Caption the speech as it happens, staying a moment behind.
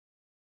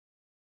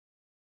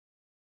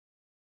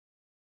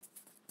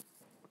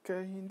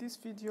Okay, in this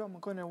video I'm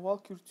gonna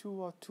walk you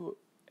through how to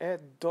add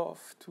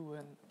DOF to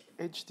an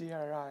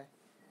HDRI.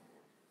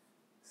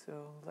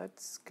 So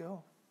let's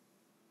go.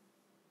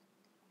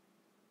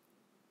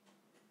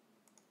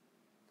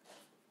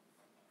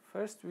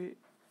 First we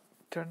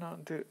turn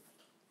on the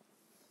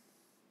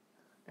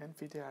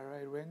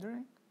HDRI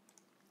rendering.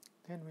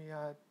 Then we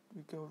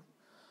go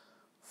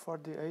for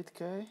the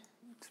 8K.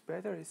 It's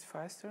better, it's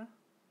faster.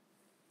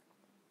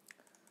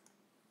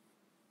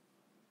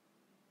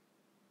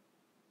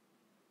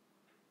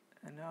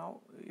 And now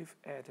we've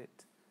added.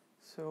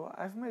 So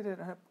I've made an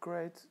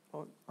upgrade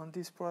on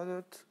this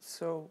product,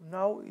 so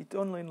now it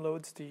only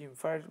loads the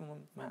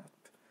environment map.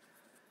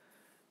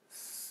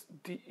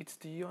 It's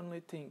the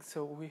only thing,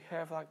 so we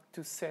have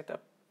to set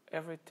up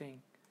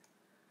everything.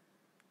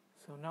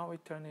 So now we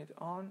turn it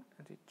on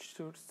and it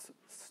should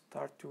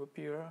start to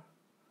appear.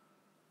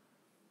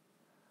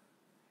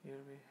 Here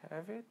we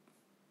have it.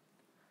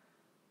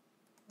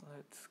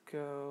 Let's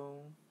go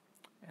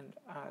and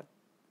add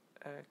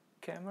a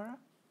camera.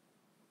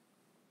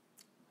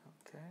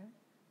 Okay,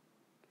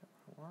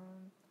 camera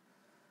 1.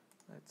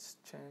 Let's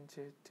change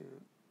it to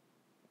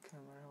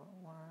camera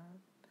 1.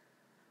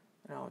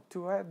 Now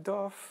to add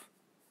DOF,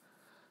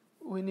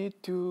 we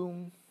need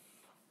to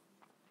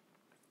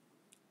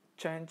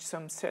change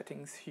some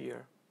settings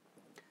here.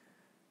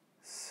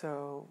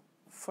 So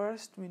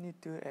first we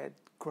need to add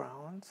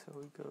ground, so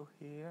we go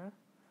here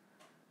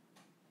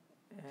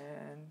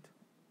and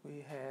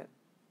we had,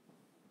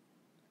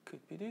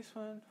 could be this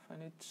one,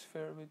 finite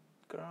sphere with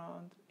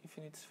ground,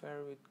 infinite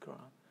sphere with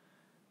ground.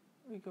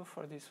 We go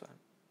for this one.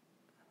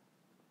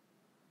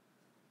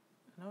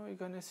 Now we're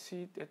gonna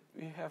see that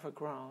we have a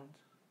ground,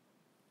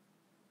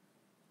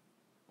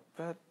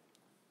 but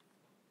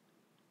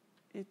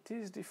it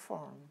is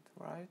deformed,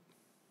 right?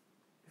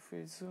 If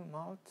we zoom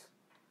out,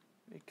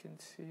 we can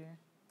see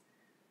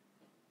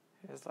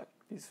it has like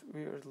this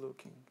weird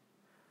looking.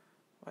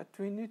 What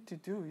we need to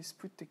do is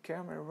put the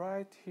camera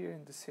right here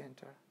in the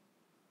center.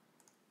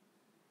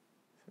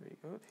 So we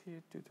go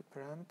here to the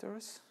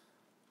parameters,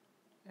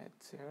 add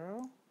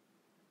 0,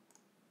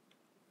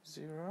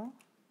 0,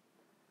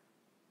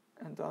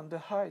 and on the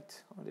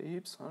height, on the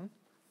epsilon,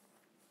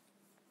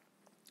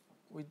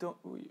 we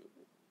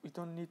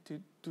don't need to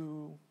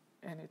do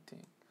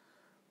anything.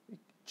 We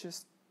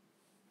just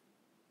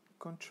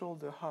control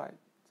the height.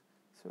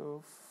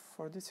 So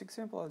for this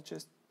example, I'll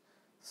just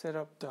set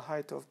up the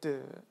height of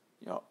the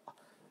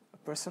a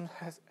person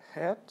has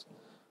head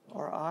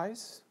or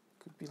eyes.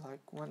 Could be like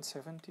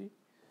 170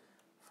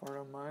 for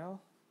a male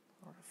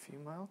or a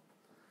female,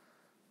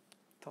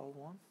 tall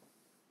one.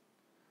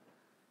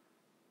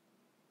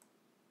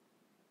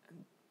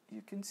 And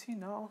you can see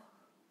now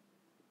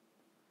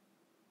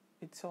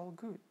it's all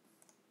good.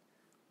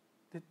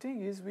 The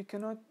thing is, we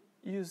cannot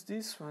use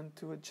this one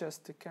to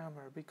adjust the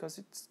camera because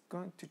it's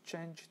going to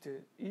change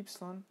the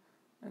epsilon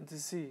and the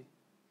z.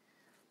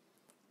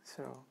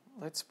 So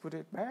let's put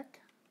it back.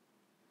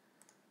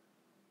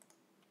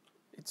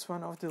 It's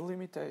one of the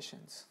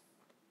limitations.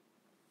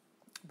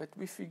 But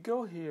if we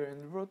go here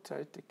and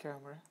rotate the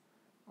camera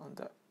on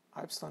the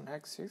epsilon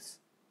axis,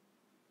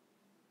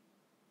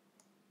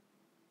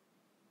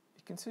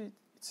 you can see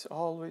it's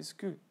always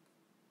good.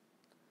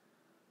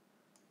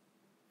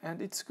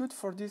 And it's good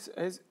for this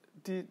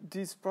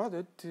this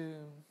product,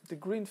 the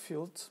green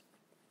field,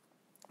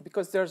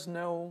 because there's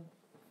no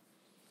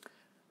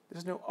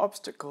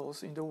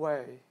obstacles in the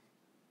way.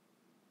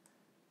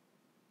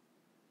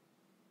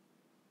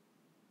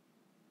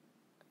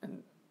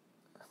 And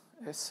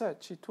as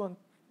such, it won't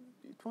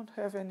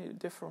have any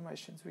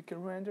deformations. We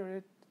can render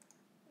it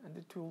and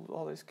it will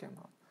always come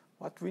out.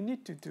 What we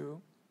need to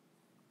do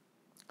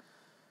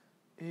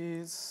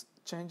is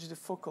change the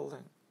focal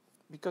length,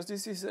 because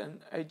this is an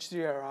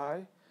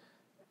HDRI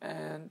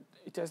and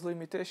it has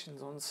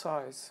limitations on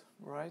size,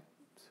 right?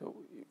 So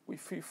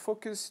if we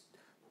focus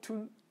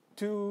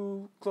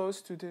too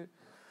close to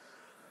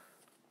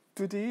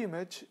the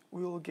image,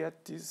 we will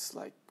get this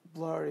like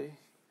blurry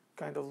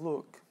kind of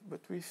look. But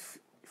if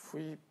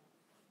we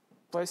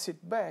place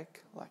it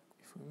back, like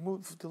if we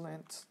move the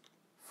lens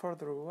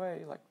further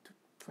away, like to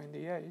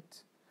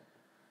 28,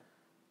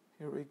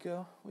 here we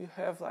go, we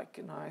have like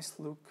a nice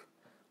look,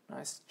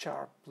 nice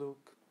sharp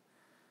look.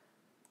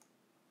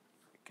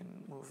 We can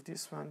move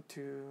this one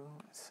to,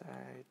 let's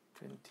say,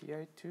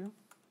 28 too.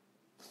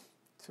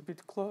 It's a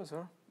bit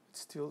closer,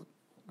 it's still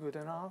good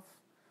enough.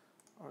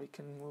 Or we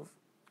can move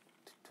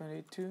to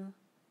 22,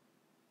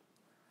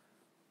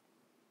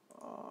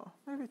 or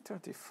maybe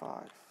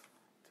 35.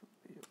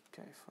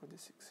 Okay, for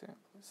this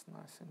example, it's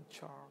nice and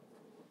sharp.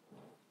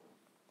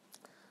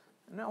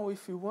 Now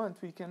if we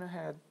want, we can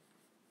add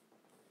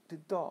the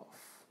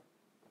DOF,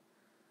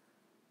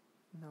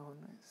 known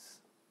as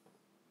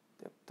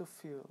depth of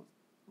field.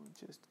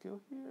 We'll just go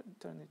here and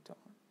turn it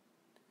on.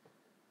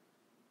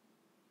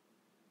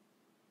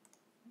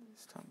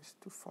 This time it's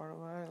too far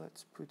away,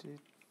 let's put it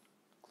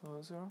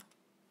closer.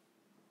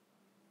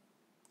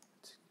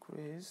 Let's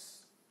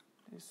increase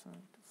this one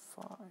to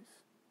 5.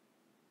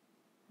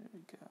 There we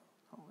go.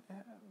 Oh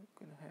yeah, we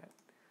can have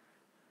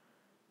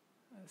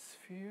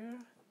sphere,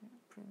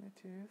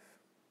 primitive.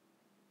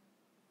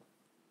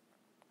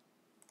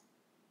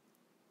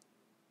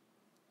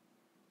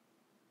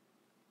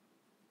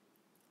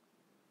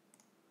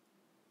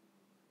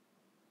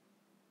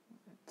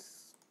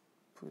 Let's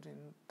put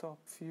in top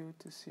view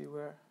to see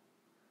where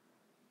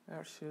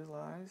she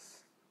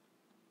lies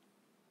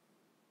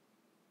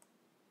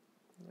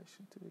in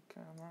relation to the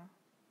camera.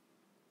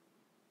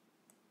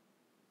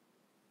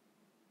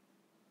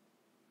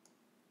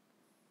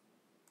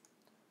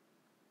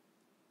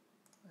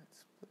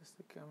 Let's place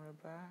the camera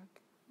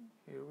back.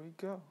 Here we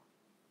go.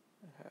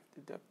 We have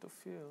the depth of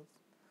field.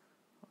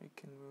 We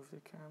can move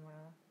the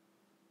camera,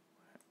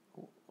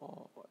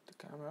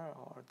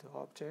 or the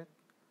object.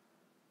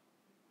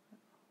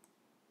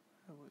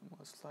 I would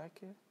most like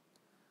it.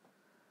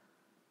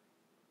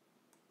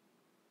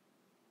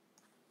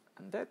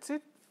 And that's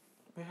it.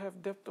 We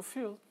have depth of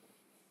field.